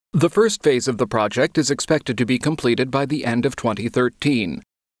The first phase of the project is expected to be completed by the end of 2013.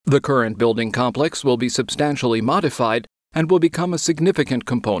 The current building complex will be substantially modified and will become a significant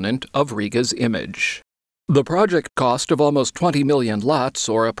component of Riga's image. The project cost of almost 20 million lots,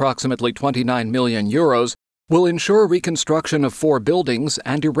 or approximately 29 million euros, will ensure reconstruction of 4 buildings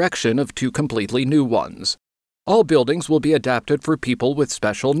and erection of 2 completely new ones. All buildings will be adapted for people with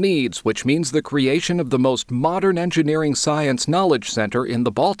special needs, which means the creation of the most modern engineering science knowledge center in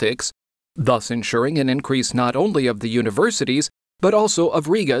the Baltics, thus ensuring an increase not only of the universities, but also of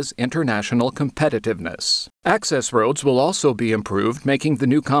Riga's international competitiveness. Access roads will also be improved, making the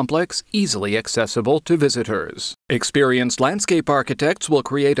new complex easily accessible to visitors. Experienced landscape architects will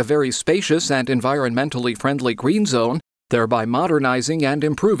create a very spacious and environmentally friendly green zone, thereby modernizing and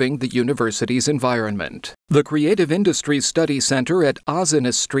improving the university's environment. The Creative Industries Study Center at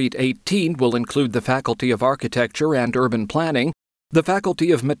Osinus Street 18 will include the Faculty of Architecture and Urban Planning, the Faculty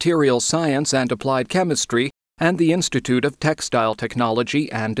of Material Science and Applied Chemistry, and the Institute of Textile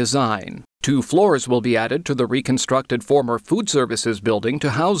Technology and Design. 2 floors will be added to the reconstructed former Food Services building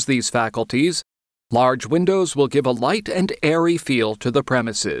to house these faculties. Large windows will give a light and airy feel to the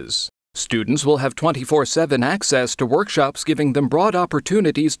premises. Students will have 24/7 access to workshops, giving them broad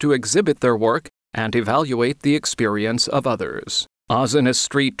opportunities to exhibit their work and evaluate the experience of others. Osinus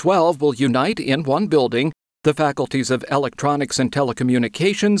Street 12 will unite in one building the faculties of Electronics and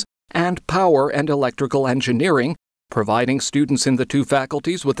Telecommunications and Power and Electrical Engineering, providing students in the 2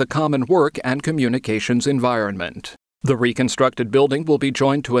 faculties with a common work and communications environment. The reconstructed building will be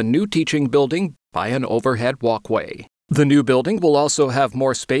joined to a new teaching building by an overhead walkway. The new building will also have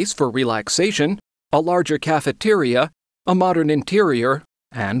more space for relaxation, a larger cafeteria, a modern interior,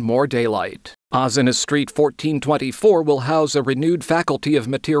 and more daylight. Osinus Street 1424 will house a renewed Faculty of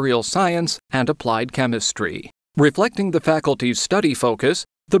Material Science and Applied Chemistry. Reflecting the faculty's study focus,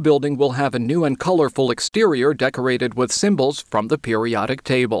 the building will have a new and colorful exterior decorated with symbols from the periodic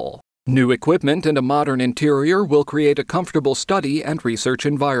table. New equipment and a modern interior will create a comfortable study and research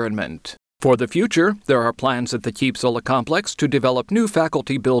environment. For the future, there are plans at the Keepsala complex to develop new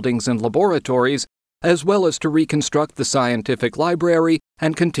faculty buildings and laboratories, as well as to reconstruct the scientific library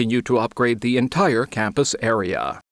and continue to upgrade the entire campus area.